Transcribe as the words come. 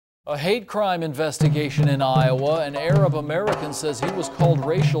A hate crime investigation in Iowa. An Arab-American says he was called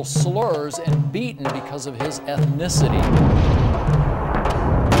racial slurs and beaten because of his ethnicity.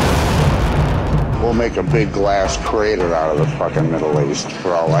 We'll make a big glass crater out of the fucking Middle East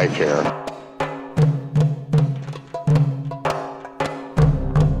for all I care.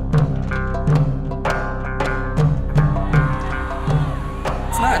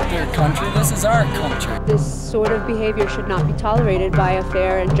 It's not their country, this is our country. This sort of behavior should not be tolerated by a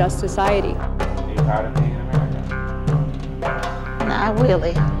fair and just society. Are you proud of being American? Not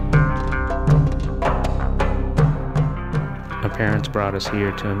really. Our parents brought us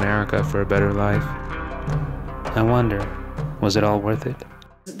here to America for a better life. I wonder, was it all worth it?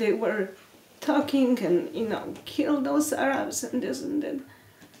 They were talking and, kill those Arabs and this and that.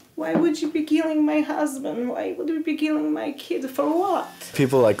 Why would you be killing my husband? Why would you be killing my kid? For what?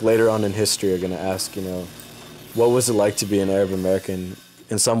 People later on in history are going to ask, what was it like to be an Arab American?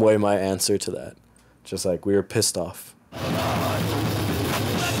 In some way, my answer to that, just like we were pissed off.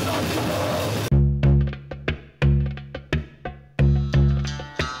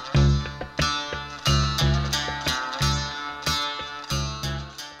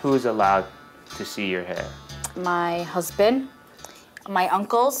 Who's allowed to see your hair? My husband, my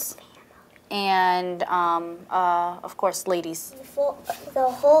uncles, and of course, ladies. The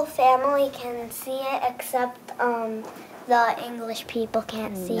whole family can see it except the English people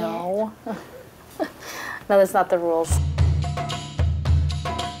can't see it. No. No, that's not the rules.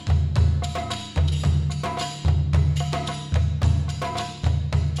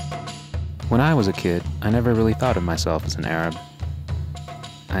 When I was a kid, I never really thought of myself as an Arab.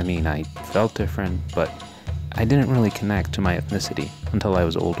 I mean, I felt different, but I didn't really connect to my ethnicity until I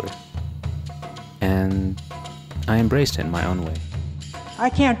was older. And I embraced it in my own way. I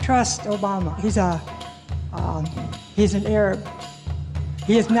can't trust Obama. He's an Arab.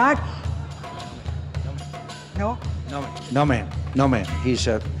 He is not. No? No, ma'am. He's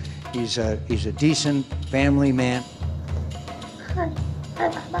a decent family man. Hi,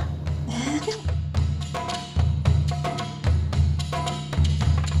 Baba.